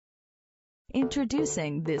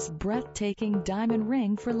Introducing this breathtaking diamond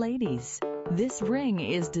ring for ladies. This ring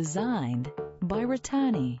is designed by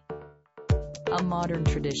Ritani, a modern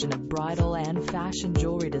tradition of bridal and fashion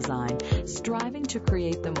jewelry design, striving to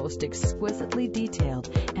create the most exquisitely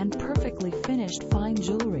detailed and perfectly finished fine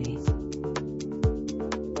jewelry.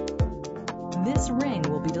 This ring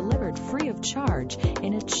will be delivered free of charge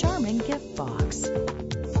in a charming gift box.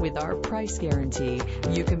 With our price guarantee,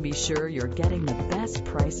 you can be sure you're getting the best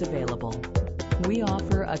price available. We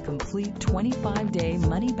offer a complete 25-day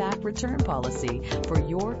money-back return policy for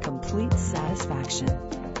your complete satisfaction.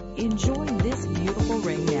 Enjoy this beautiful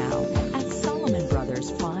ring now at Solomon Brothers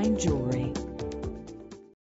Fine Jewelry.